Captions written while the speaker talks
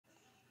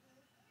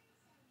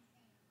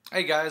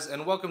Hey guys,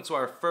 and welcome to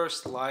our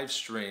first live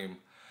stream.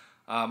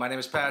 My name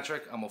is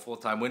Patrick. I'm a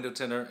full-time window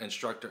tinter,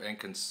 instructor, and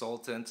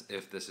consultant.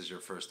 If this is your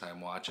first time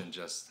watching,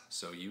 just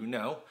so you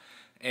know.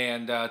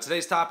 And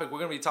today's topic, we're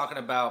going to be talking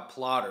about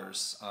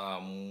plotters.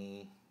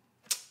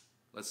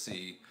 Let's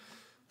see,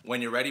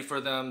 when you're ready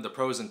for them, the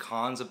pros and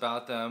cons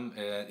about them,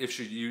 and if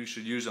you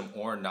should use them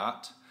or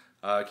not.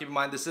 Keep in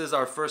mind, this is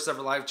our first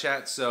ever live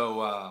chat, so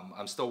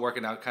I'm still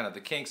working out kind of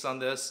the kinks on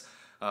this.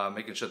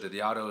 Making sure that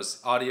the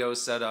audio is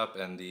set up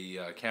and the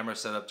camera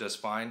set up just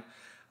fine.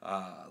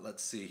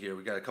 Let's see here.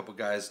 We got a couple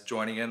guys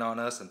joining in on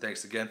us, and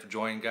thanks again for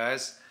joining,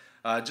 guys.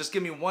 Just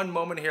give me one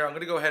moment here. I'm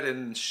going to go ahead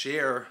and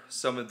share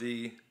some of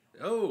the...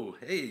 Oh,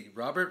 hey,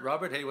 Robert.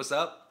 Robert, hey, what's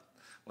up?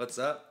 What's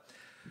up?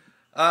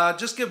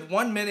 Just give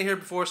 1 minute here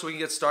before so we can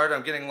get started.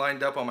 I'm getting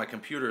lined up on my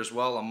computer as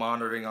well. I'm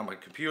monitoring on my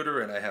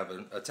computer, and I have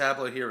a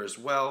tablet here as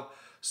well.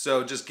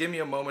 So just give me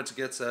a moment to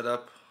get set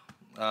up.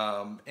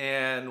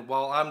 And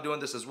while I'm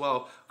doing this as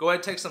well, go ahead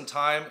and take some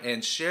time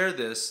and share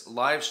this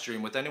live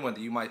stream with anyone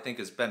that you might think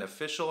is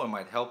beneficial and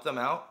might help them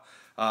out.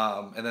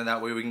 And then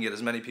that way we can get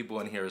as many people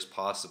in here as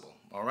possible.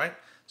 All right?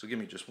 So give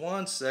me just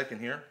 1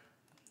 second here.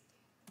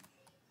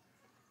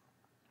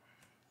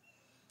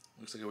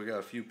 Looks like we got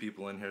a few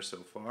people in here so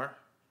far.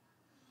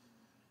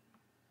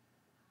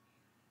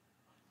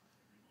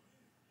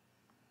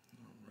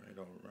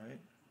 All right.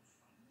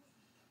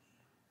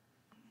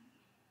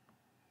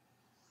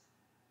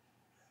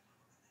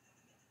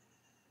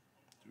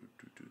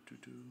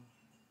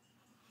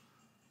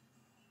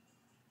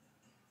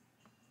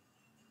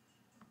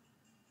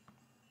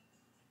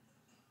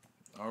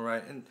 All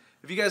right, and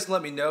if you guys can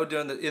let me know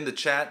in the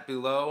chat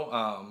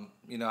below,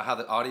 you know how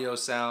the audio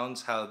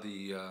sounds, how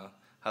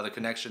the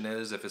connection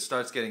is. If it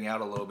starts getting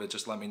out a little bit,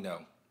 just let me know.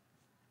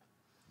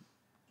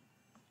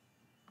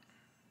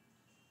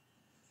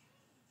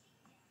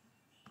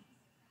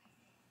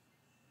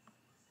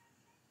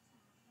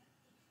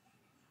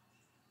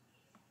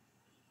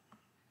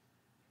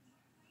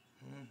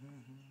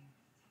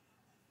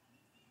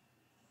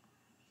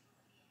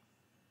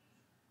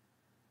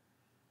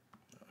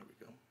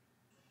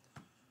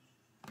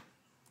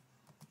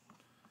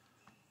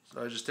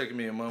 So it's just taking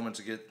me a moment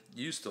to get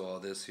used to all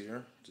this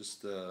here.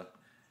 Just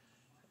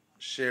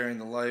sharing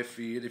the live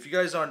feed. If you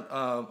guys aren't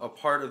a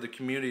part of the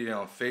community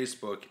on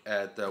Facebook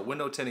at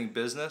Window Tinting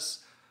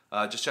Business,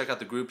 just check out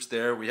the groups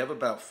there. We have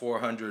about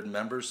 400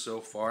 members so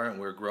far, and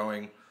we're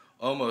growing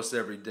almost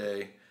every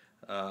day.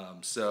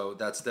 So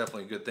that's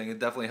definitely a good thing. It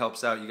definitely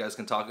helps out. You guys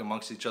can talk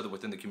amongst each other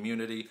within the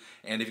community.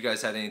 And if you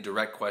guys had any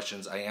direct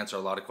questions, I answer a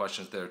lot of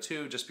questions there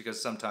too, just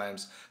because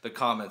sometimes the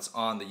comments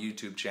on the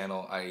YouTube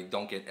channel, I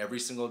don't get every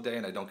single day,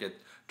 and I don't get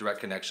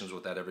direct connections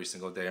with that every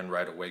single day and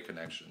right away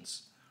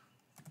connections.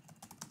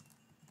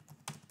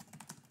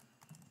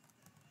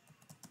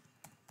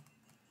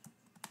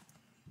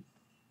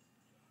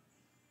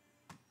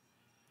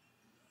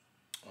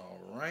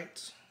 All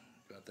right,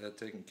 got that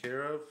taken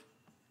care of.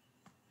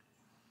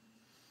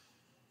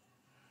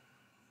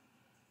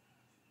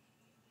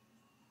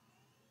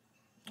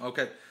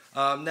 Okay,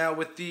 now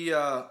with the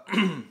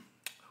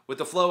with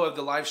the flow of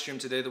the live stream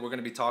today that we're going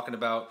to be talking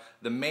about,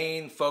 the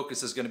main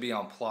focus is going to be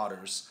on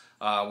plotters.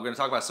 We're going to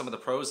talk about some of the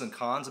pros and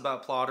cons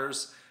about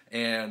plotters,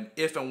 and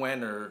if and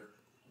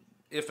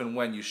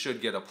when you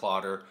should get a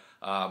plotter,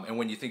 and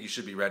when you think you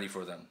should be ready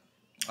for them.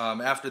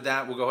 After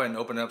that, we'll go ahead and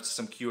open up to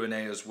some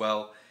Q&A as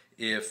well,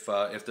 if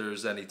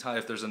there's any time,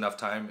 if there's enough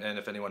time, and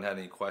if anyone had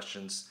any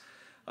questions.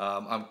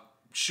 I'm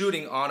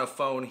shooting on a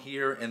phone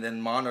here and then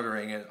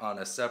monitoring it on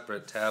a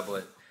separate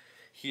tablet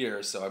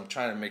here, so I'm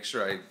trying to make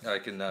sure I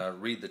can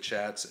read the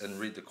chats and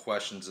read the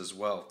questions as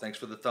well. Thanks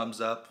for the thumbs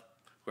up,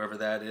 whoever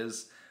that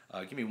is.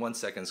 Give me 1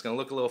 second. It's going to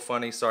look a little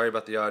funny. Sorry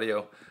about the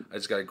audio. I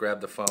just got to grab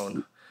the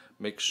phone,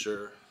 make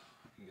sure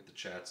I can get the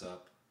chats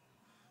up.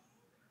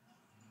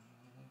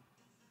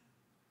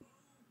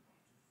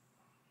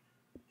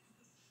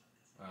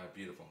 All right,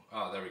 beautiful.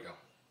 Oh, there we go.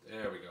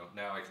 There we go.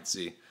 Now I can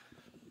see.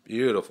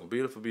 Beautiful,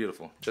 beautiful,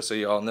 beautiful. Just so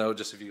you all know,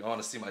 just if you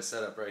want to see my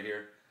setup right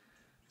here,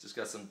 just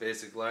got some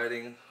basic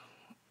lighting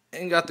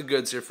and got the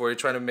goods here for you.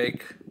 Trying to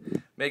make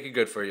it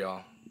good for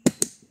y'all.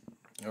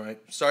 All right.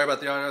 Sorry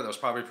about the audio. That was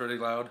probably pretty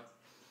loud.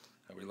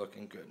 Are we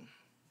looking good?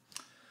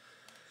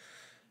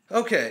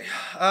 Okay.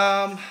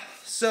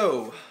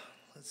 So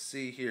let's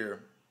see here.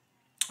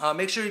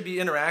 Make sure you be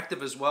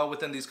interactive as well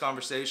within these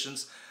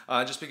conversations,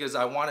 just because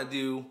I want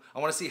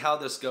to see how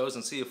this goes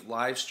and see if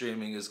live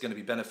streaming is going to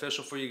be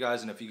beneficial for you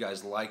guys and if you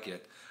guys like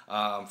it.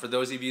 For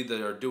those of you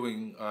that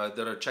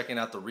are checking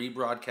out the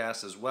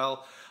rebroadcast as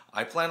well,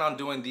 I plan on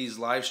doing these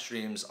live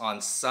streams on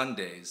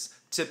Sundays,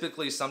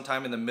 typically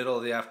sometime in the middle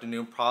of the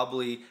afternoon,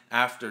 probably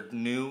after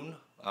noon,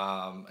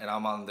 and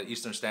I'm on the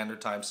Eastern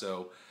Standard Time,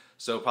 so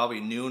probably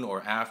noon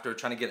or after,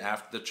 trying to get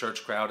after the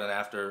church crowd and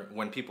after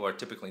when people are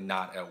typically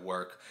not at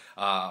work.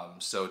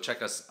 So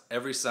check us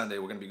every Sunday.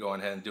 We're going to be going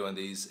ahead and doing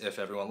these if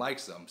everyone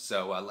likes them.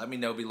 So let me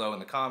know below in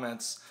the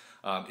comments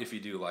if you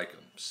do like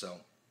them. So,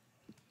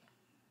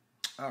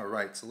 all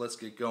right, so let's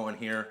get going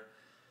here.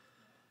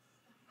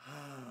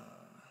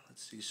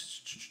 Let's see.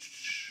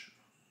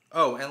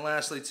 Oh, and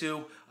lastly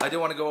too, I do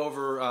want to go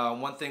over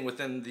one thing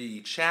within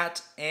the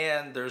chat,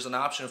 and there's an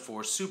option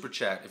for super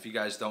chat. If you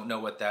guys don't know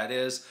what that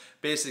is,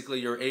 basically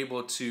you're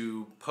able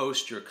to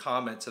post your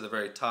comment to the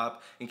very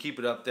top and keep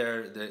it up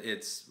there.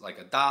 It's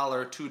like $1,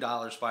 $2,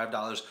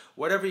 $5,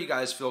 whatever you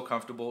guys feel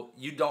comfortable.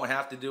 You don't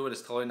have to do it,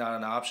 it's totally not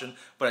an option,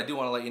 but I do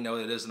want to let you know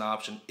that it is an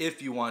option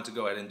if you want to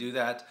go ahead and do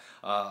that.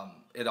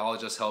 It all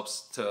just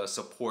helps to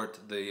support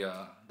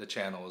the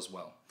channel as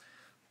well.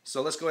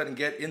 So let's go ahead and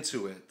get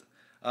into it.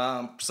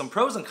 Some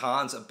pros and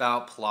cons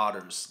about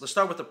plotters. Let's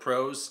start with the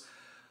pros.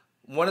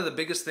 One of the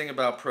biggest thing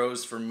about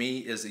pros for me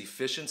is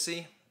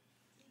efficiency.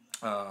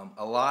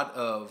 A lot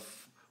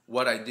of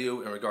what I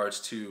do in regards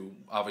to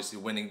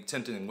obviously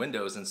tinting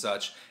windows and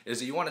such is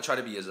that you want to try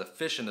to be as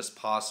efficient as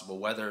possible,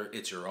 whether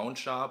it's your own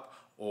shop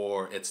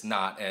or it's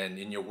not and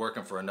you're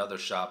working for another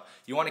shop.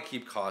 You want to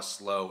keep costs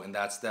low, and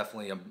that's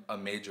definitely a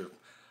major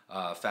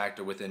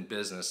factor within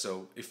business.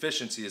 So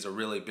efficiency is a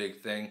really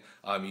big thing.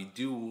 You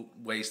do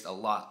waste a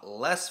lot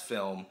less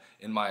film,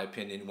 in my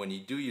opinion, when you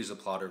do use a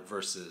plotter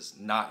versus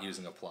not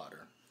using a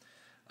plotter.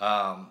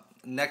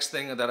 Next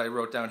thing that I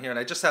wrote down here, and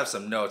I just have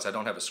some notes, I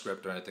don't have a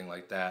script or anything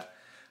like that.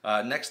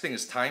 Next thing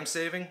is time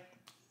saving.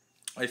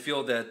 I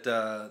feel that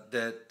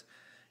that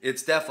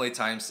it's definitely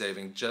time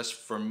saving. Just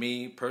for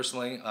me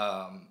personally,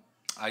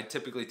 I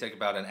typically take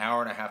about an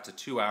hour and a half to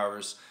 2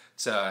 hours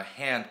to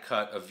hand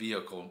cut a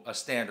vehicle, a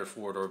standard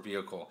four-door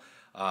vehicle.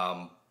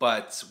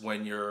 But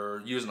when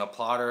you're using a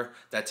plotter,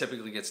 that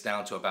typically gets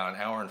down to about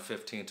an hour and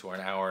 15 to an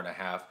hour and a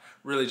half,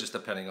 really just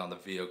depending on the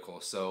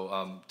vehicle.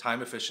 So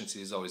time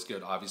efficiency is always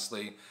good,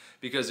 obviously,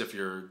 because if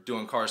you're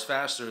doing cars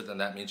faster, then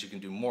that means you can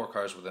do more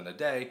cars within a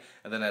day,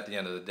 and then at the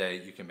end of the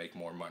day, you can make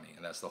more money.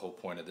 And that's the whole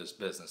point of this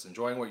business,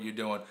 enjoying what you're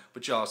doing,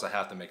 but you also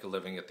have to make a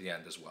living at the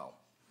end as well.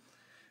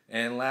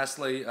 And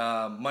lastly,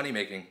 money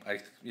making. I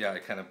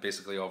kind of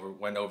basically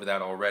went over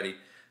that already.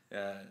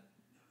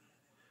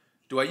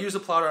 Do I use a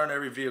plotter on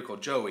every vehicle,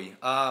 Joey?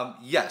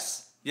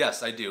 Yes,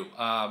 I do.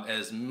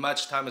 As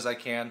much time as I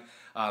can.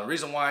 The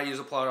reason why I use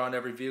a plotter on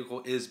every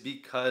vehicle is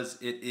because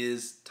it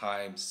is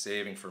time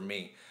saving for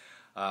me.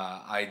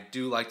 I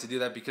do like to do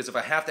that because if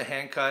I have to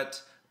hand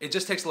cut, it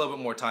just takes a little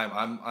bit more time.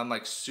 I'm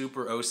like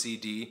super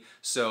OCD,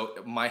 so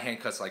my hand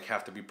cuts like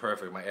have to be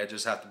perfect. My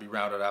edges have to be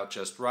rounded out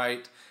just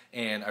right,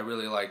 and I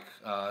really like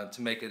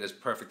to make it as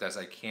perfect as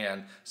I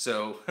can.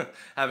 So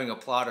having a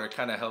plotter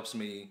kind of helps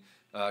me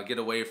get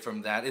away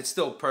from that. It's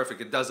still perfect.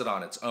 It does it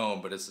on its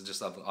own, but it's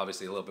just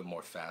obviously a little bit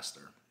more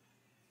faster.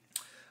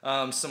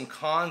 Some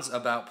cons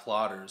about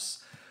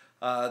plotters.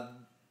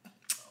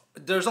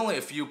 There's only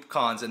a few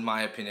cons in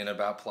my opinion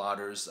about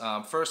plotters.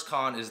 First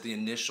con is the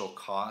initial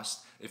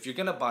cost. If you're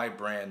gonna buy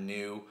brand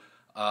new,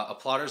 a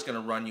plotter is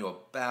gonna run you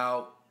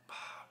about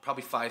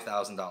probably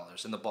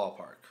 $5,000 in the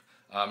ballpark.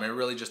 It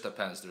really just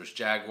depends. There's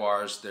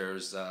Jaguars,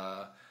 there's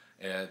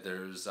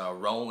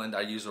Roland.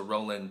 I use a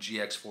Roland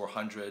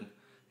GX400.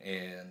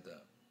 And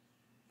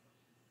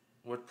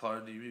what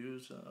plotter do you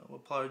use?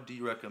 What plotter do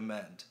you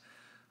recommend?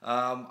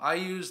 I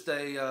use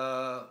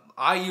a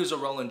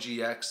Roland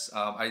GX.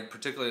 I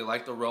particularly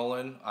like the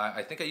Roland.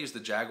 I think I used the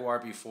Jaguar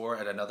before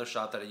at another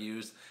shop that I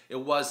used. It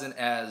wasn't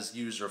as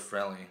user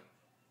friendly.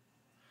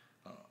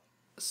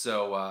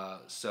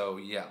 So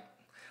yeah.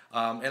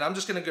 And I'm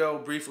just gonna go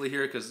briefly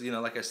here because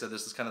like I said,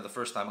 this is kind of the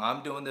first time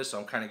I'm doing this, so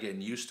I'm kind of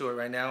getting used to it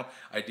right now.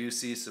 I do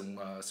see some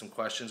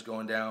questions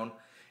going down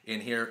in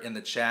here in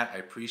the chat. I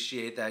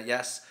appreciate that.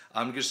 Yes,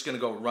 I'm just gonna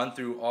go run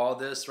through all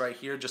this right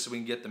here just so we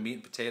can get the meat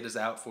and potatoes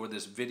out for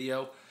this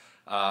video,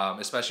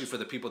 especially for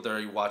the people that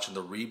are watching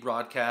the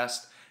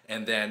rebroadcast.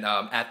 And then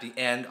at the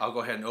end, I'll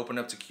go ahead and open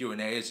up to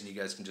Q&As, and you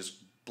guys can just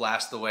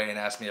blast away and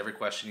ask me every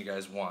question you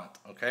guys want,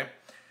 okay?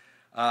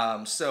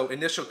 So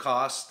initial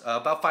cost,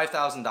 about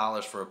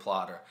 $5,000 for a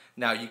plotter.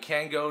 Now you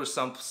can go to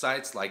some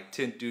sites like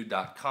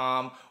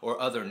tintdude.com or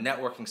other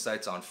networking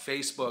sites on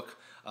Facebook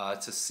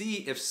to see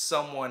if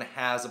someone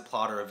has a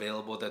plotter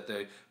available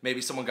that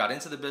maybe someone got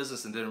into the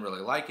business and didn't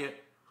really like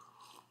it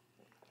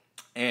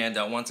and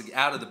wants to get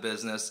out of the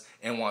business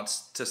and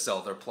wants to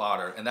sell their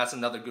plotter. And that's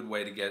another good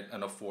way to get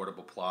an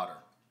affordable plotter.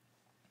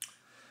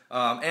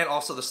 And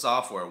also the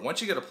software.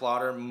 Once you get a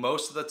plotter,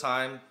 most of the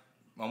time,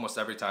 almost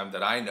every time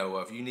that I know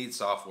of, you need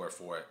software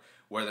for it,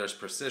 whether it's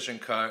Precision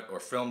Cut or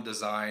Film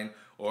Design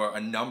or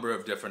a number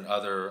of different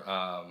other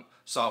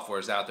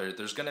softwares out there.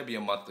 There's going to be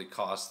a monthly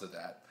cost to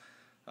that.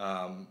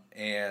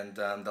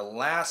 The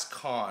last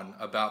con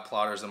about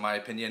plotters, in my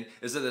opinion,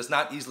 is that it's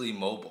not easily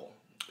mobile.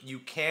 You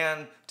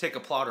can take a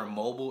plotter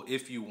mobile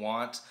if you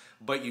want,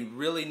 but you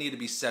really need to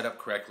be set up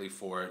correctly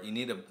for it. You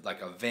need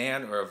like a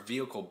van or a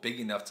vehicle big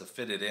enough to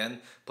fit it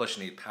in. Plus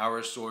you need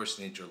power source,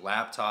 you need your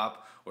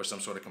laptop or some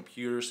sort of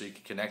computer so you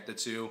can connect the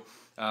two.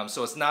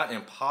 So it's not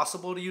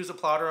impossible to use a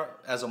plotter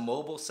as a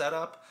mobile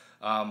setup,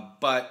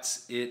 but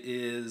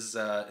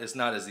it's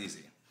not as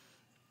easy.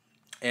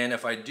 And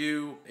if I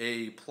do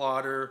a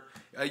plotter,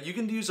 you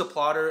can use a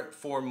plotter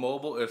for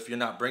mobile if you're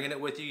not bringing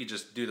it with you. You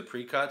just do the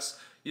pre-cuts.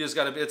 You just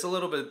got to be. It's a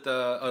little bit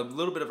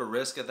of a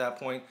risk at that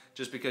point,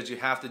 just because you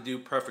have to do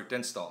perfect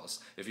installs.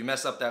 If you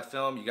mess up that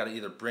film, you got to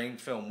either bring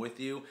film with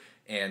you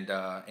and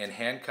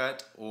hand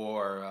cut,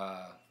 or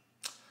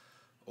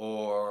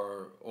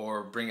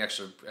bring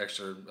extra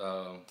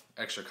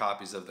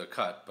copies of the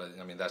cut. But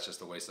I mean, that's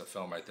just a waste of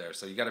film right there.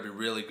 So you got to be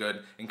really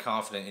good and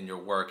confident in your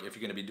work if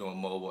you're going to be doing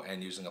mobile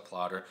and using a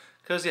plotter,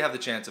 because you have the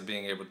chance of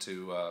being able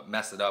to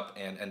mess it up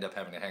and end up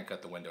having to hand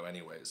cut the window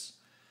anyways.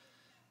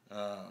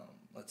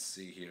 Let's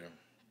see here.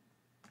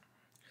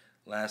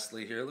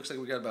 Lastly here, it looks like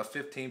we got about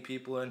 15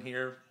 people in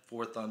here.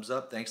 4 thumbs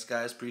up. Thanks,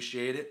 guys.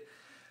 Appreciate it.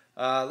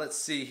 Let's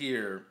see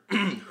here.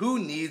 Who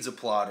needs a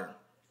plotter?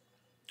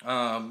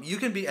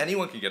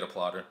 Anyone can get a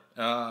plotter.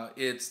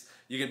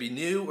 You can be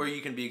new or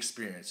you can be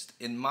experienced.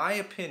 In my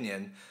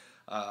opinion,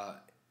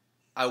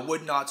 I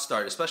would not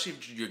start, especially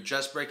if you're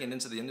just breaking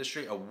into the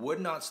industry, I would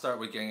not start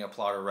with getting a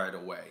plotter right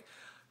away.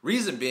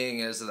 Reason being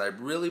is that I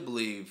really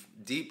believe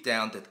deep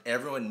down that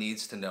everyone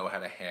needs to know how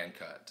to hand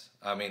cut.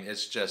 I mean,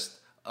 it's just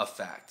a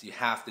fact. You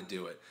have to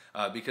do it,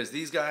 because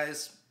these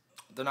guys,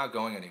 they're not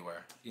going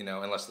anywhere,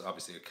 unless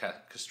obviously a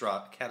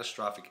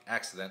catastrophic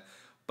accident.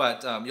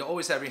 But you'll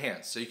always have your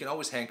hands, so you can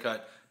always hand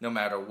cut no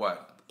matter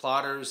what. The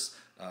plotters,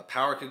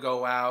 power could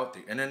go out,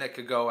 the internet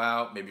could go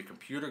out, maybe your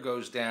computer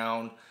goes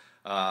down,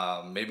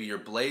 maybe your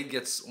blade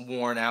gets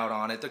worn out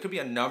on it. There could be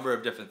a number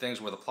of different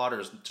things where the plotter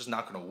is just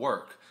not going to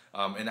work.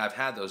 And I've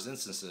had those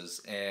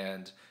instances.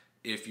 And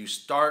if you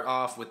start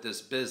off with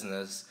this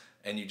business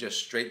and you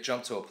just straight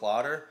jump to a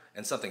plotter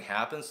and something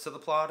happens to the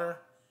plotter,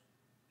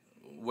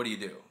 what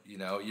do?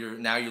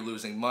 You're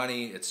losing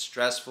money. It's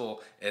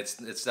stressful.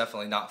 It's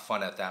definitely not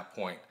fun at that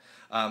point.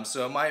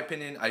 So in my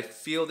opinion, I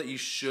feel that you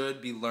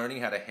should be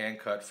learning how to hand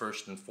cut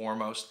first and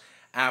foremost,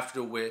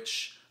 after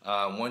which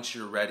once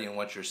you're ready and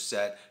once you're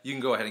set, you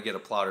can go ahead and get a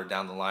plotter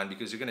down the line,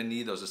 because you're going to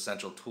need those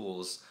essential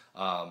tools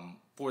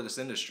for this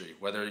industry.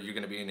 Whether you're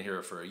going to be in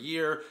here for a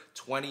year,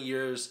 20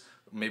 years,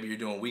 maybe you're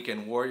doing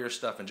weekend warrior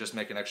stuff and just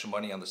making extra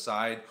money on the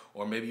side,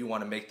 or maybe you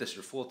want to make this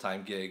your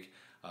full-time gig,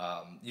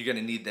 you're going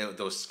to need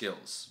those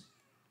skills.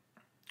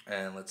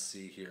 And let's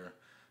see here.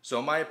 So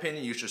in my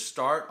opinion, you should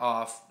start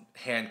off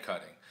hand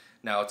cutting.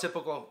 Now,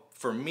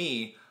 for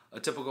me, a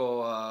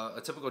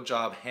typical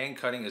job hand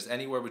cutting is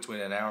anywhere between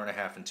an hour and a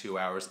half and 2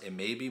 hours. It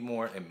may be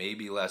more, it may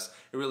be less.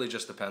 It really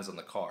just depends on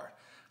the car.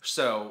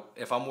 So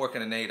if I'm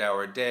working an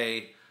 8-hour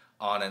day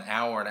on an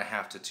hour and a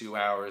half to 2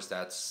 hours,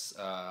 that's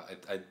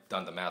I've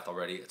done the math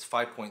already. It's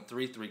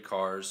 5.33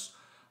 cars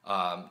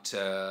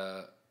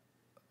to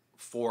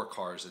 4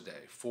 cars a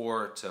day,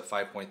 4 to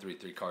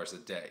 5.33 cars a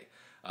day,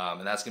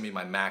 and that's gonna be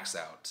my max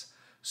out.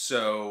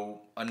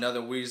 So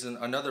another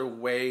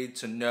way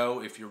to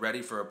know if you're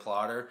ready for a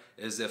plotter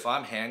is if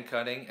I'm hand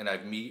cutting and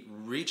I've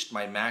reached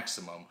my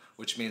maximum,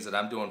 which means that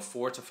I'm doing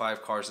 4 to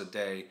 5 cars a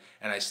day,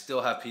 and I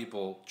still have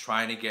people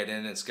trying to get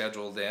in and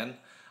scheduled in.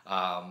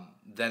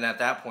 Then at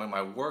that point,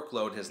 my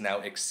workload has now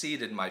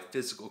exceeded my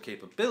physical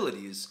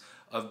capabilities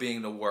of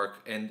being to work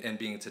and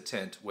being to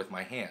tint with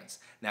my hands.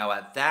 Now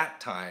at that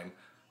time,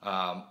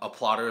 a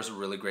plotter is a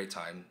really great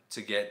time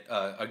to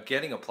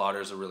getting a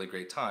plotter is a really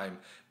great time,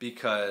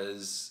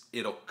 because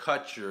it'll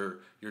cut your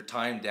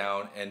time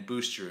down and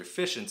boost your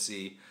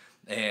efficiency,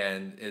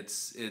 and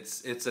it's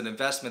an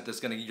investment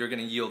you're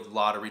gonna yield a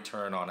lot of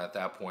return on at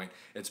that point.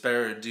 It's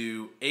better to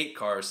do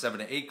 7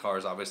 to 8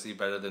 cars, obviously,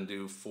 better than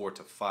do 4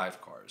 to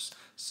 5 cars.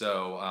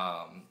 So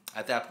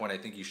at that point, I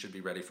think you should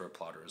be ready for a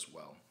plotter as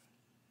well.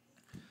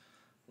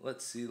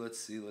 Let's see.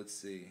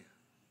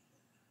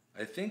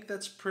 I think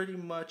that's pretty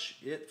much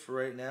it for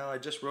right now. I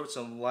just wrote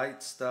some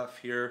light stuff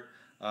here.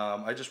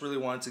 I just really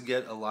wanted to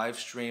get a live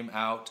stream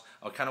out.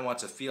 I kind of want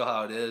to feel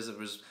how it is.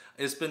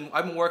 I've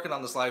been working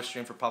on this live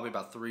stream for probably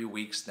about 3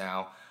 weeks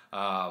now,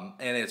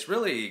 and it's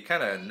really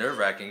kind of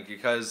nerve-wracking,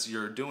 because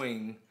you're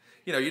doing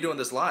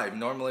this live.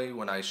 Normally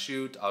when I'll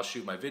shoot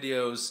my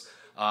videos.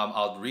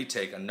 I'll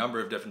retake a number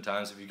of different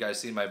times. If you guys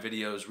see my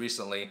videos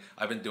recently,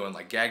 I've been doing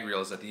like gag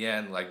reels at the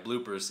end, like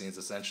blooper scenes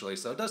essentially.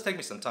 So it does take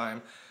me some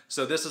time.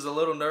 So this is a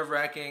little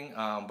nerve-wracking,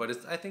 but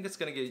I think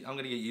I'm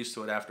gonna get used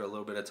to it after a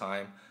little bit of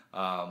time.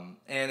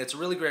 And it's a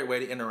really great way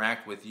to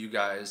interact with you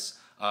guys,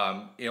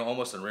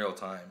 almost in real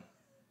time.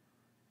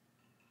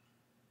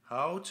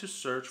 How to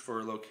search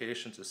for a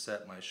location to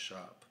set my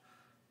shop?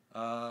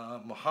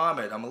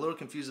 Mohammed, I'm a little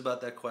confused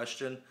about that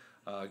question.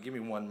 Give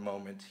me one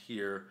moment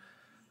here.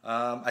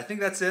 I think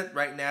that's it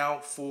right now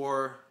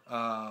for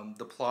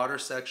the plotter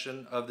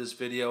section of this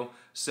video.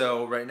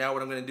 So right now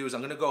what I'm going to do is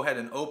I'm going to go ahead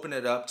and open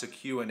it up to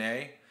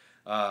Q&A.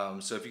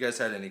 So if you guys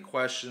had any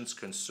questions,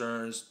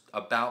 concerns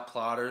about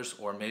plotters,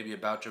 or maybe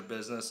about your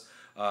business,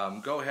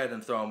 go ahead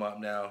and throw them up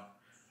now.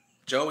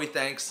 Joey,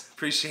 thanks.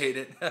 Appreciate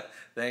it.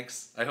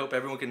 Thanks. I hope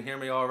everyone can hear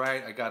me all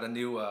right. I got a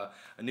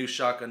new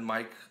shotgun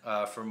mic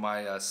for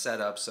my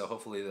setup, so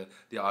hopefully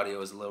the audio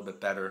is a little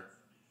bit better.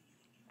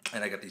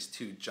 And I got these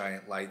 2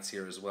 giant lights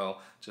here as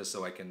well, just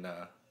so I can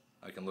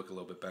look a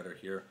little bit better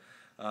here.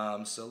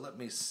 So let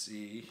me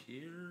see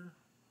here.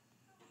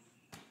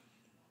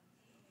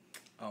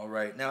 All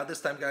right, now at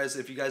this time, guys,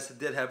 if you guys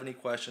did have any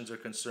questions or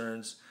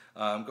concerns,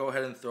 go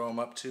ahead and throw them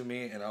up to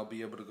me, and I'll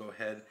be able to go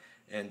ahead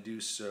and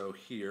do so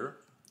here.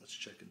 Let's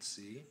check and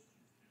see.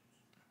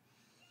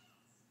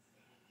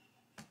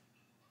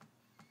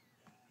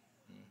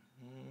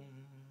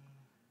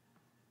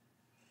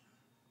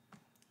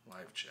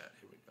 Live chat,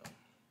 here we go.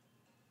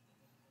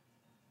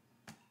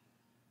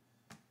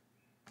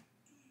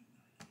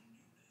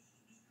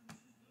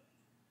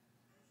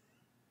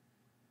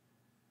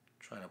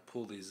 Trying to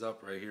pull these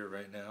up right here,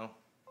 right now.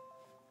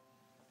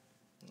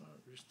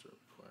 Restart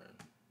required.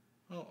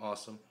 Oh,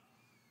 awesome.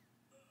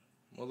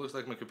 Well, it looks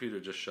like my computer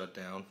just shut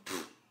down.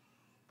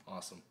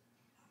 Awesome.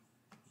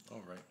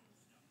 All right.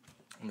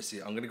 Let me see.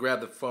 I'm going to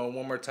grab the phone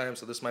one more time,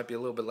 so this might be a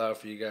little bit loud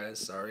for you guys.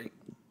 Sorry.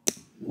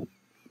 There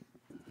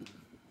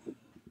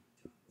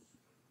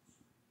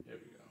we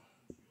go.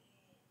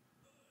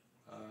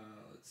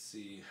 Let's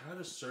see. How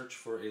to search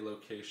for a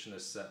location to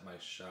set my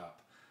shop.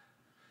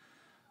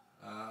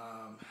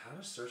 How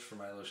to search for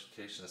my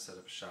location to set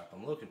up a shop. I'm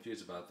a little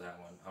confused about that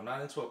one. I'm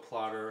not into a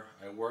plotter.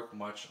 I work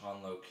much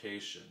on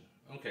location.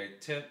 Okay,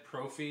 Tint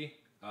Profi.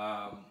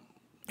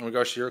 In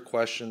regards to your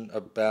question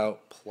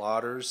about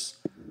plotters,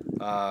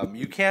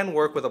 you can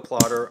work with a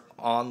plotter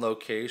on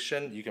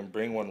location. You can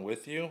bring one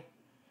with you.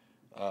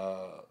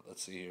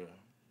 Let's see here.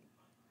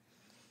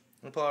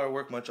 The plotter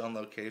work much on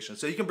location,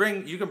 so you can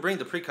bring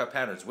the pre-cut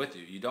patterns with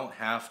you. You don't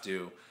have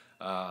to.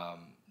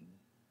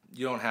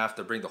 You don't have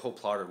to bring the whole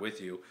plotter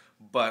with you.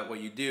 But what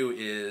you do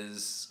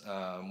is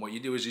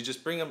you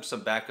just bring them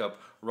some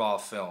backup raw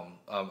film,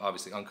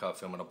 obviously uncut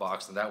film in a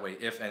box, and that way,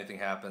 if anything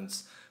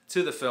happens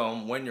to the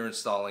film when you're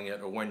installing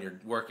it or when you're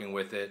working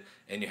with it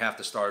and you have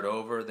to start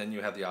over, then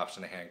you have the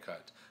option to hand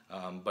cut.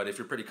 But if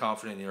you're pretty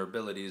confident in your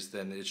abilities,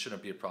 then it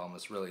shouldn't be a problem.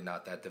 It's really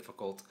not that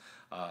difficult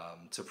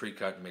to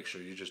pre-cut and make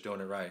sure you're just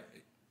doing it right.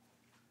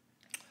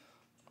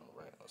 All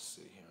right, let's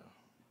see here.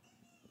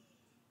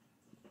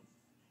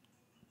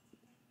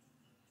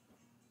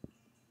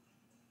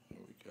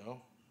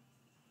 Go.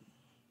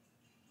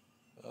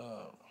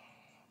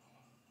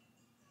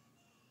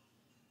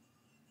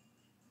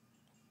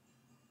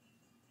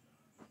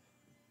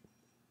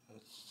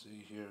 Let's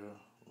see here.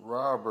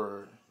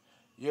 Robert.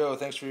 Yo,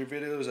 thanks for your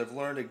videos. I've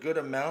learned a good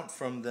amount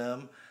from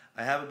them.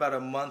 I have about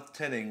a month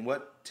tinting.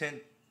 What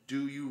tint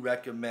do you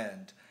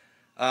recommend?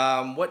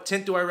 What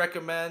tint do I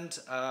recommend?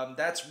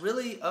 That's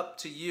really up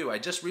to you. I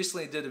just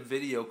recently did a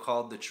video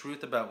called The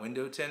Truth About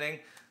Window Tinting.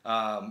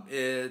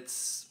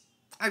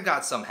 I've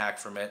got some hack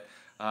from it,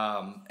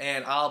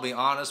 and I'll be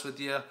honest with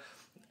you.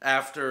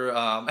 After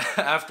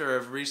after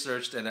I've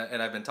researched and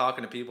I've been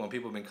talking to people and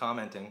people have been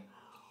commenting,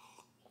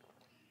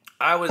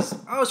 I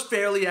was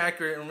fairly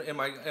accurate in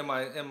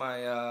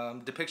my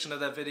depiction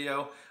of that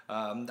video.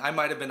 I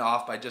might have been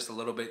off by just a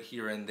little bit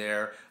here and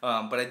there,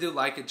 but I do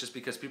like it just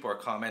because people are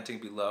commenting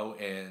below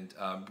and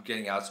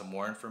getting out some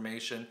more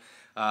information.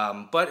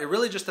 But it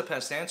really just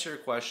depends. To answer your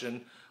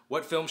question,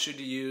 what film should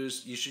you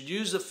use? You should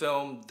use the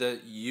film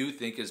that you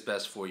think is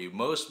best for you.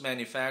 Most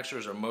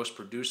manufacturers or most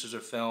producers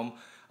of film,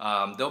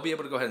 they'll be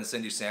able to go ahead and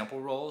send you sample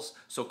rolls.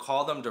 So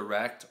call them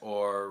direct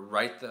or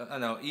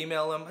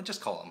email them and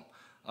just call them.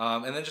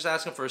 And then just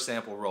ask them for a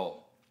sample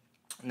roll.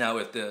 Now,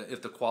 if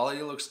the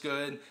quality looks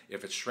good,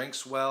 if it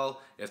shrinks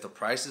well, if the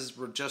prices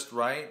were just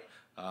right,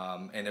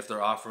 and if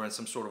they're offering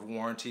some sort of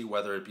warranty,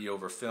 whether it be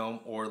over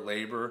film or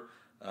labor,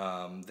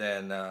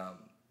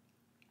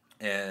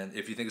 and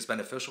if you think it's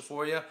beneficial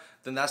for you,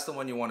 then that's the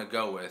one you want to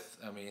go with.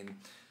 I mean,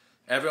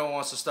 everyone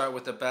wants to start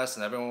with the best,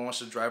 and everyone wants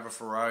to drive a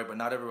Ferrari, but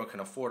not everyone can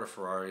afford a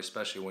Ferrari,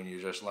 especially when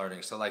you're just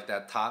learning. So like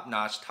that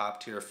top-notch,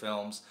 top-tier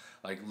films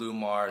like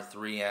Lumar,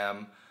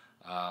 3M,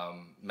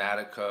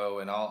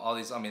 Matico, and all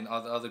these, I mean,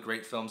 other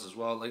great films as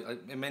well. Like,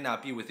 it may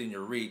not be within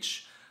your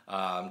reach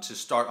to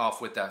start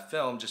off with that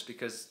film, just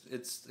because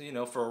it's, you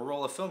know, for a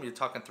roll of film, you're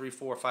talking $300,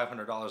 $400,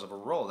 $500 of a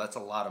roll. That's a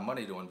lot of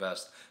money to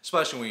invest,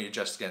 especially when you're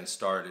just getting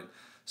started.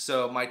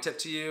 So my tip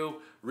to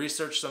you,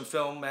 research some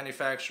film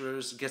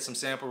manufacturers, get some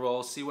sample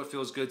rolls, see what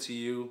feels good to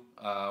you,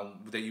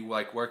 that you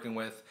like working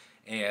with,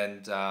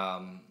 and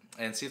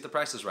see if the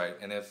price is right.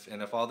 And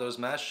if all those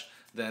mesh,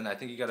 then I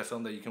think you got a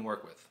film that you can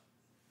work with.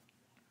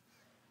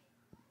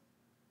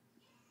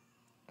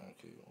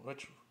 Okay,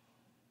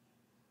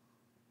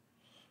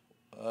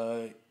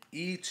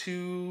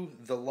 E2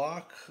 the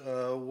lock.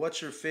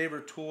 What's your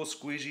favorite tool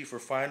squeegee for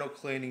final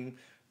cleaning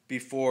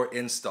before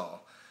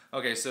install?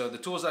 Okay, so the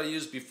tools I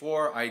use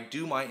before I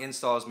do my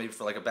installs, maybe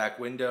for like a back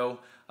window,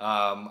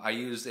 I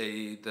use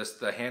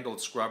the handled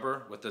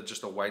scrubber with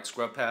just a white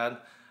scrub pad,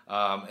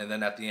 and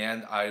then at the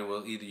end I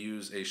will either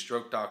use a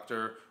stroke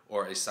doctor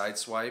or a side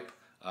swipe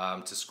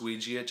to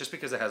squeegee it, just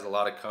because it has a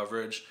lot of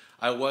coverage.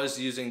 I was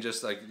using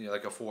just like, you know,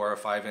 like a 4 or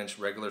 5 inch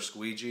regular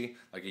squeegee,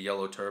 like a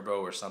yellow turbo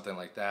or something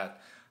like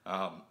that.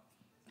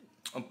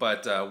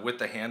 But with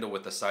the handle,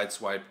 with the side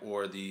swipe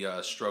or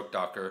the stroke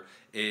docker,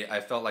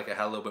 I felt like it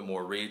had a little bit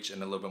more reach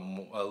and a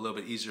little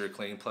bit easier to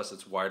clean. Plus,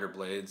 it's wider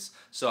blades,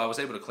 so I was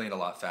able to clean a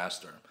lot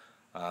faster.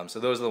 So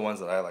those are the ones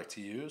that I like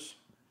to use.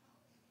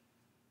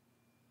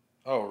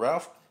 Oh,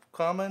 Ralph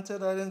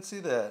commented. I didn't see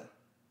that.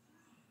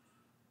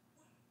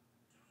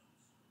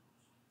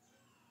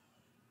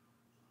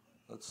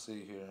 Let's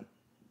see here.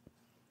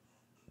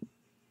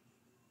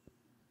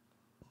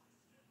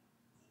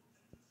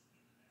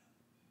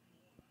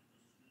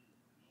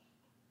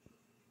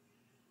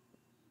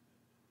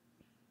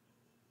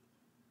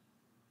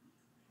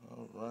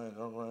 All right,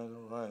 all right,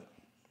 all right.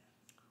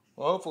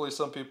 Well, hopefully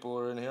some people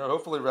are in here.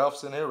 Hopefully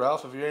Ralph's in here.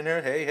 Ralph, if you're in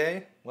here, hey,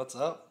 hey, what's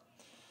up?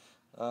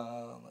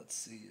 Let's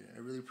see. I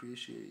really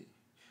appreciate you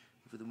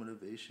for the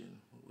motivation.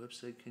 What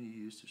website can you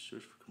use to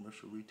search for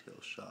commercial retail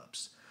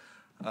shops?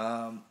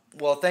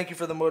 Well, thank you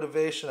for the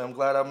motivation. I'm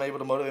glad I'm able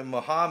to motivate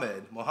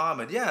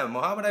Mohammed. Yeah,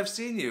 Mohammed, I've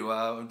seen you.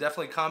 I'm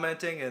definitely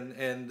commenting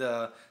and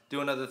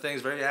doing other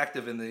things. Very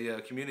active in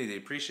the community.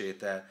 Appreciate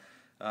that.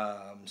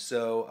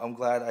 So I'm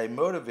glad I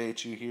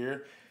motivate you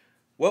here.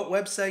 What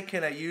website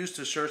can I use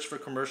to search for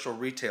commercial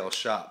retail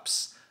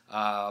shops?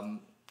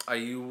 Are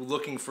you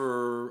looking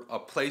for a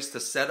place to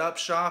set up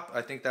shop?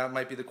 I think that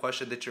might be the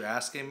question that you're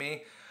asking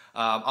me.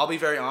 I'll be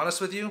very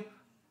honest with you.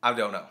 I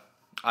don't know.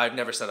 I've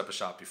never set up a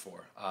shop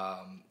before.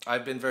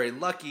 I've been very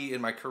lucky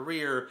in my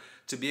career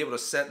to be able to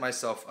set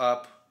myself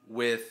up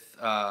with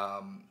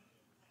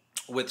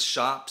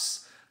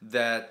shops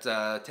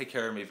that take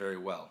care of me very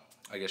well,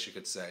 I guess you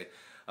could say.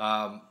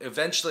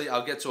 Eventually,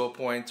 I'll get to a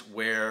point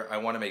where I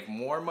want to make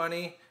more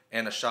money,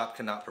 and a shop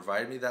cannot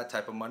provide me that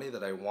type of money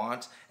that I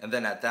want. And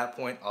then at that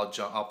point,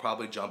 I'll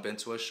probably jump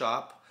into a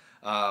shop.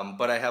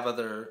 But I have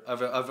other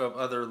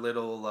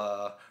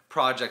little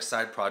projects,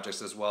 side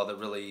projects as well that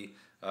really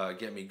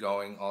get me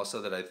going.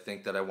 Also, that I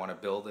think that I want to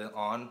build it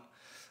on.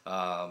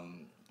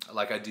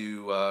 Like I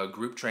do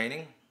group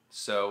training.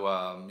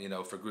 So you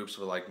know, for groups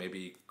with like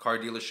maybe car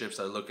dealerships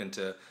that are looking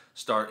to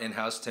start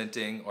in-house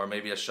tinting, or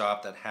maybe a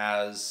shop that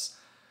has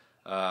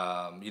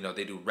you know,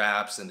 they do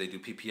wraps and they do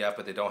PPF,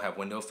 but they don't have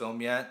window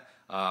film yet.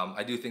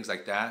 I do things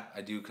like that.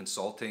 I do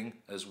consulting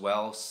as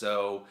well.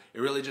 So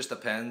it really just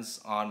depends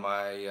on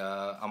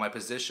my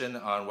position,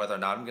 on whether or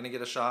not I'm going to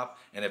get a shop,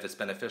 and if it's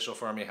beneficial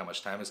for me, how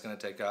much time it's going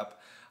to take up.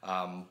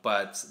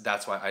 But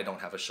that's why I don't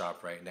have a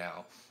shop right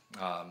now.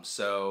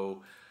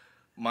 So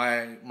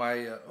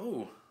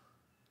oh,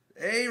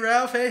 hey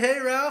Ralph, hey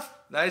Ralph,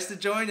 nice to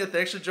join you.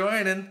 Thanks for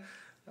joining.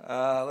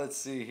 Let's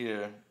see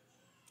here.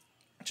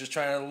 Just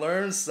trying to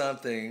learn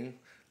something.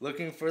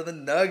 Looking for the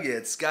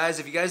nuggets. Guys,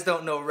 if you guys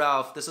don't know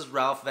Ralph, this is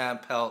Ralph Van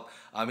Pelt.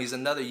 He's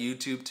another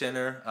YouTube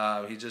tinter.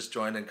 He just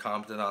joined and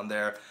commented on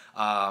there.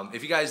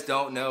 If you guys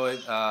don't know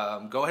it,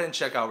 go ahead and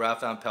check out Ralph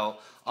Van Pelt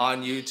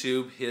on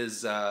YouTube.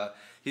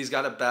 He's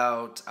got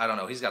about, I don't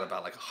know, he's got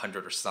about like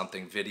 100 or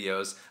something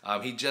videos.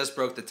 He just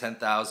broke the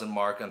 10,000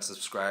 mark on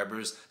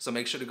subscribers, so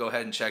make sure to go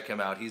ahead and check him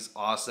out. He's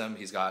awesome.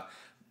 He's got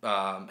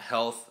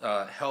help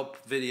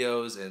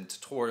videos and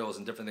tutorials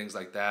and different things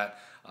like that.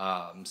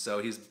 So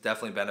he's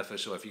definitely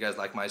beneficial. If you guys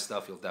like my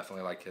stuff, you'll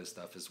definitely like his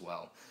stuff as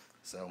well.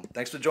 So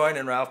thanks for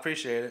joining, Ralph.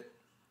 Appreciate it.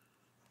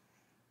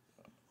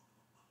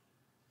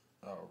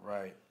 All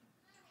right.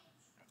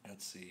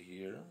 Let's see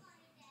here.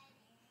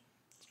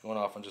 It's going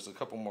off on just a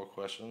couple more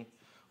questions.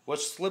 What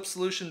slip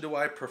solution do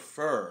I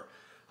prefer?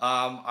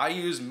 I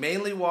use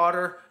mainly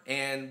water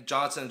and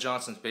Johnson &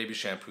 Johnson's baby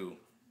shampoo.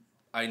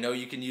 I know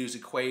you can use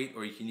Equate,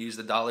 or you can use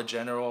the Dollar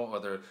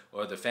General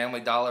or the Family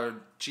Dollar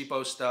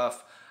cheapo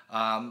stuff.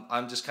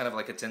 I'm just kind of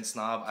like a tint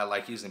snob. I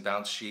like using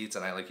Bounce Sheets,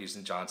 and I like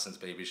using Johnson's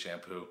baby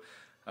shampoo.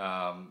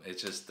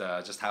 It's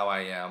just how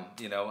I am.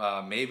 You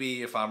know,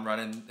 maybe if I'm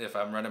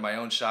running my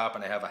own shop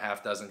and I have a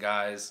half dozen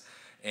guys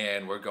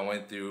and we're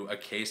going through a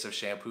case of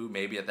shampoo,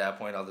 maybe at that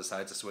point I'll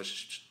decide to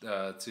switch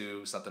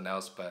to something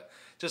else. But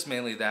just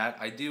mainly that.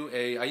 I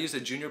use a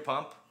junior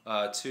pump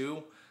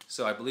too.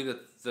 So I believe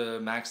that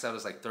the max out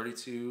is like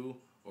 32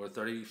 or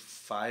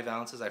 35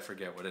 ounces. I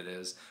forget what it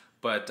is.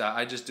 But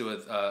I just do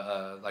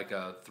like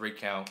a 3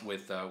 count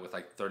with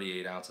like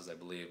 38 ounces, I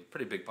believe.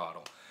 Pretty big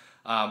bottle.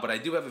 But I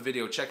do have a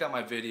video. Check out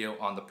my video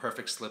on the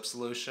perfect slip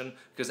solution,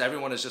 because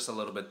everyone is just a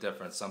little bit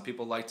different. Some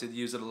people like to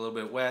use it a little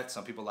bit wet.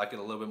 Some people like it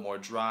a little bit more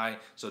dry,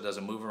 so it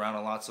doesn't move around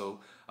a lot. So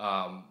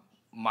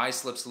my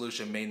slip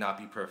solution may not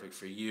be perfect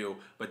for you,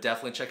 but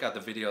definitely check out the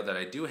video that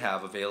I do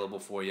have available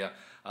for you.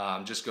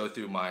 Just go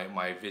through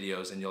my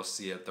videos and you'll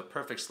see it, the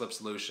perfect slip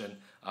solution,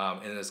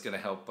 and it's going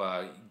to help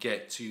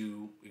get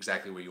to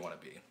exactly where you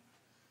want to be.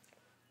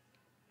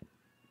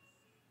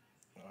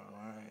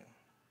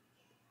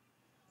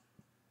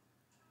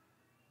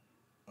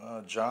 All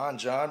right. John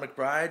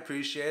McBride,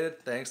 appreciate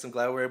it. Thanks. I'm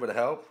glad we're able to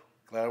help.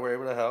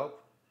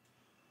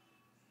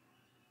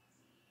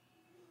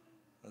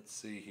 Let's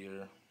see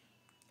here.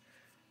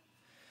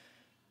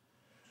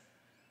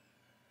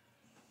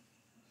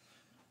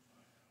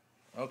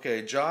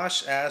 Okay,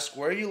 Josh asked,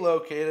 where are you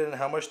located and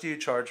how much do you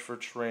charge for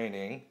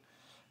training?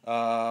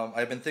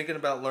 I've been thinking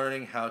about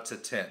learning how to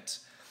tint.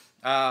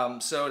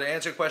 So to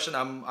answer your question,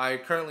 I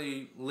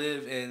currently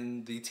live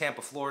in the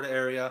Tampa, Florida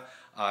area.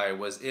 I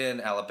was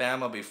in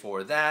Alabama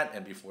before that,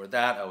 and before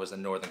that I was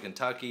in Northern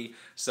Kentucky.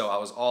 So I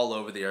was all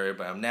over the area,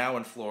 but I'm now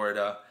in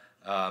Florida.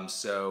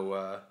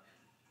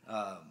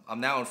 I'm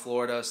now in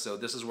Florida, so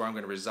this is where I'm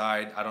going to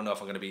reside. I don't know if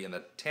I'm going to be in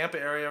the Tampa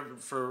area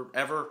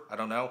forever. I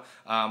don't know.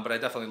 But I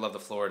definitely love the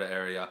Florida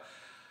area.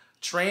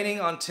 Training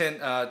on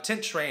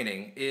tint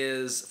training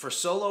is for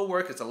solo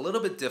work. It's a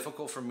little bit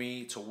difficult for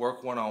me to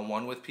work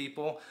one-on-one with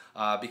people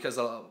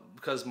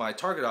because my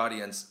target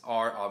audience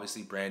are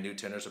obviously brand new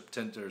tinters or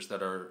tinters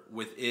that are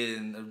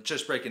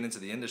just breaking into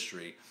the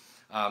industry.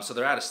 So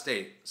they're out of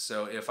state.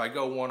 So if I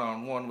go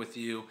one-on-one with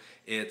you,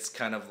 it's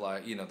kind of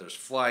like, there's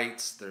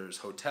flights, there's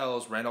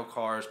hotels, rental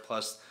cars,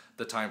 plus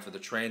the time for the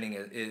training.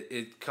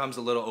 It comes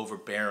a little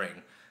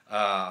overbearing.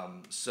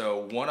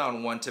 So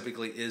one-on-one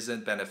typically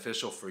isn't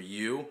beneficial for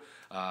you.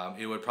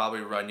 It would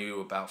probably run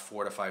you about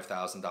 $4,000 to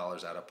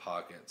 $5,000 out of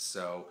pocket.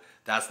 So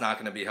that's not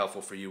going to be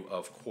helpful for you,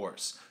 of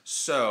course.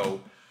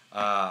 So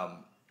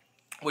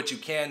what you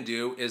can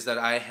do is that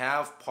I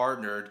have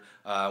partnered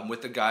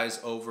with the guys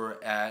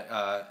over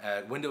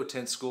at Window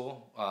Tint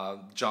School,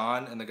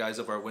 John and the guys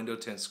over at Window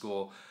Tint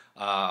School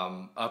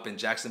up in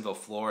Jacksonville,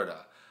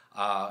 Florida.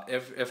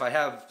 If I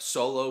have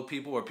solo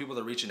people or people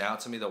that are reaching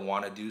out to me that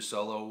want to do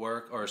solo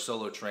work or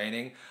solo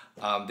training,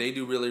 they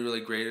do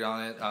really great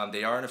on it.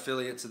 They are an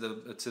affiliate to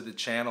the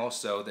channel,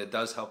 so that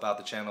does help out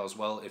the channel as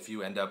well if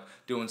you end up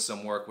doing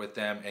some work with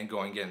them and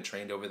getting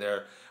trained over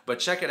there. But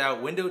check it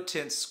out, Window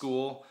Tint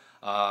School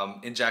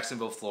in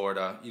Jacksonville,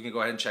 Florida. You can go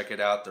ahead and check it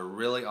out. They're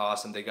really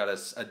awesome. They got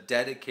a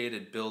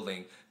dedicated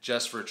building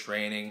just for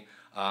training.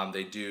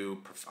 They do,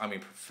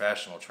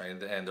 professional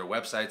training, and their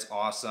website's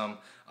awesome.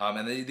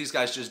 And these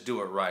guys just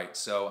do it right.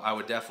 So I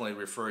would definitely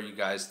refer you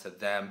guys to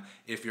them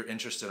if you're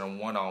interested in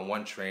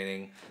one-on-one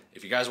training.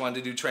 If you guys wanted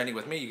to do training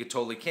with me, you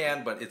totally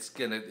can, but it's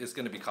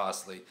gonna be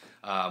costly.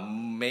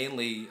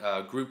 Mainly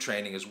group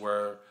training is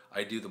where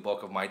I do the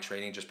bulk of my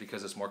training, just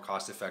because it's more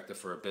cost-effective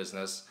for a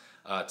business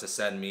to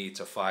send me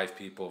to 5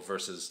 people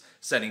versus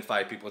sending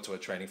 5 people to a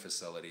training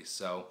facility.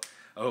 So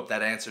I hope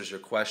that answers your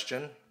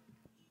question.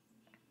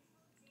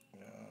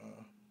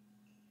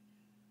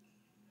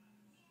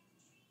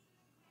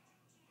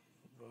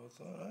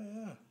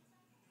 Yeah.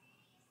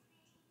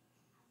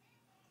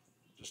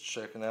 Just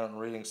checking out and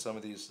reading some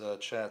of these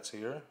chats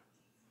here.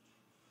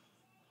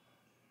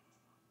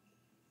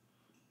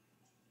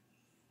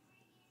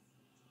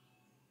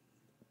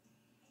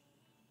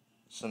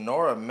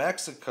 Sonora,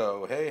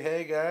 Mexico.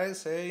 Hey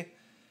guys. Hey.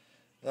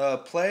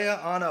 Playa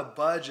on a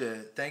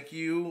budget. Thank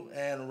you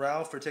and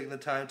Ralph for taking the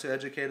time to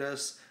educate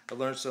us. I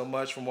learned so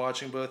much from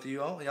watching both of you.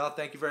 Y'all,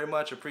 thank you very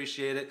much.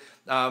 Appreciate it.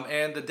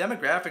 And the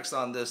demographics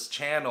on this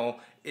channel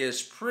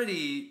is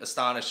pretty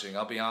astonishing.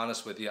 I'll be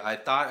honest with you. I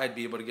thought I'd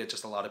be able to get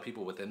just a lot of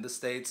people within the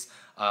States,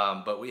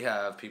 but we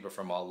have people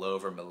from all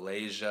over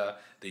Malaysia,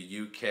 the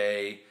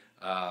UK,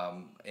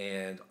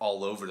 and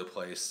all over the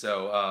place.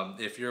 So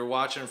if you're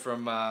watching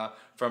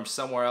from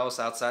somewhere else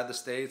outside the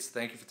States,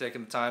 thank you for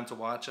taking the time to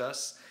watch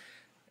us.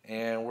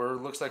 And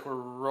looks like we're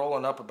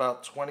rolling up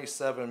about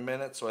 27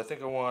 minutes, so I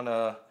think I want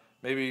to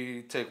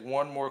maybe take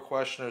one more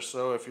question or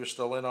so if you're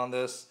still in on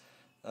this.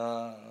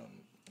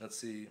 Let's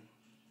see.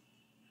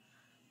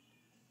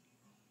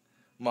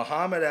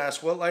 Muhammad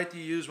asks, what light do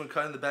you use when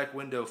cutting the back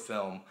window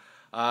film?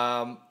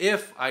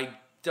 If I'm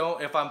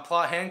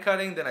hand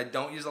cutting, then I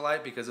don't use a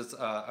light because it's,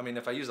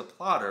 if I use a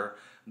plotter,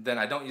 then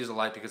I don't use a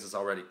light because it's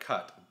already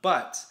cut.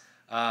 But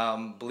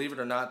believe it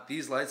or not,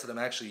 these lights that I'm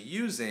actually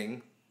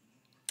using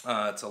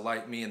to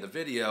light me in the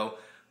video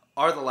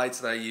are the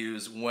lights that I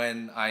use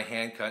when I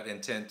hand cut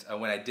and tint.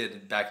 When I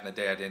did back in the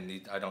day,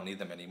 I don't need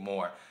them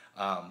anymore.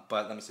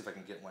 But let me see if I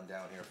can get one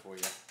down here for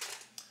you.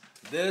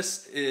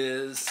 This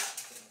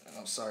is,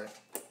 I'm sorry,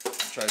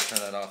 try to turn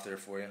that off there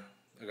for you.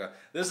 Okay,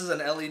 this is an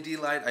LED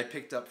light I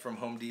picked up from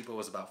Home Depot. It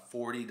was about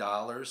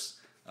 $40.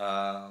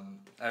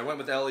 I went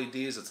with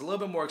LEDs. It's a little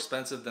bit more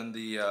expensive than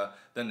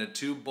the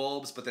tube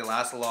bulbs, but they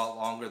last a lot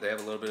longer. They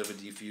have a little bit of a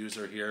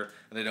diffuser here,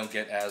 and they don't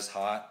get as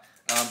hot.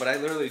 But I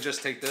literally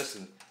just take this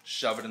and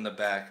shove it in the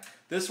back.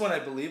 This one I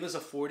believe is a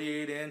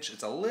 48-inch.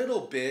 It's a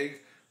little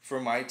big for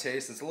my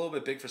taste. It's a little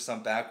bit big for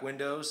some back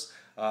windows.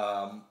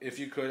 If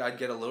you could, I'd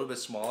get a little bit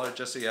smaller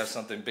just so you have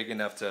something big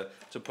enough to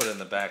put in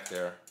the back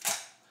there.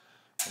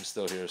 I'm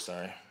still here,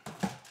 sorry.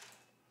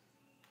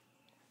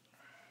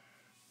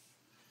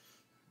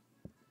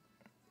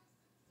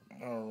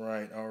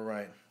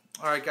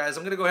 All right, guys,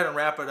 I'm going to go ahead and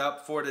wrap it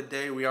up for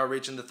today. We are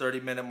reaching the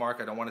 30-minute mark.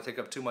 I don't want to take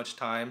up too much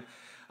time.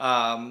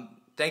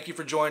 Thank you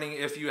for joining.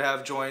 If you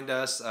have joined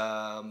us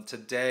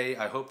today,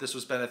 I hope this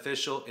was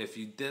beneficial. If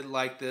you did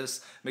like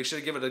this, make sure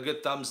to give it a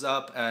good thumbs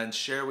up and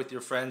share with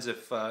your friends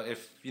if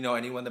you know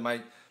anyone that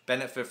might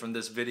benefit from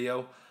this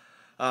video.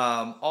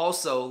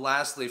 Also,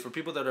 lastly, for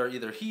people that are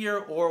either here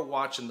or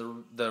watching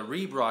the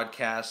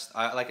rebroadcast,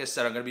 like I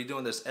said, I'm going to be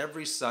doing this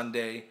every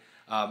Sunday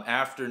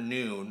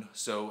afternoon,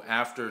 so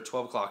after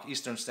 12 o'clock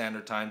Eastern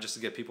Standard Time, just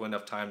to get people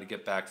enough time to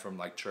get back from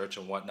like church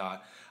and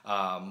whatnot.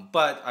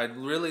 But I'd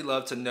really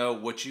love to know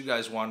what you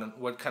guys want,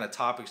 what kind of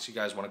topics you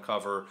guys want to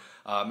cover.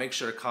 Make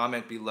sure to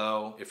comment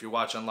below. If you're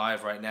watching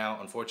live right now,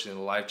 unfortunately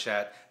the live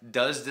chat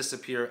does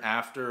disappear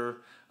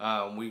after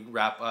we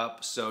wrap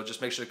up, so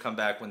just make sure to come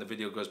back when the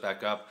video goes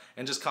back up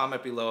and just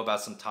comment below about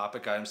some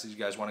topic items that you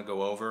guys want to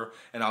go over,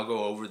 and I'll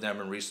go over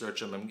them and research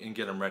them and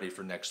get them ready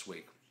for next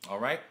week. All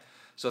right?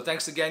 So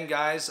thanks again,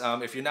 guys.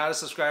 If you're not a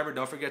subscriber,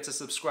 don't forget to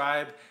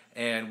subscribe,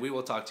 and we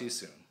will talk to you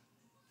soon.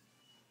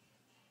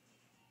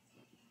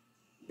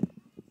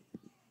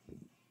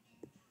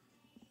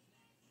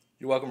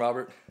 You're welcome,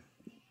 Robert.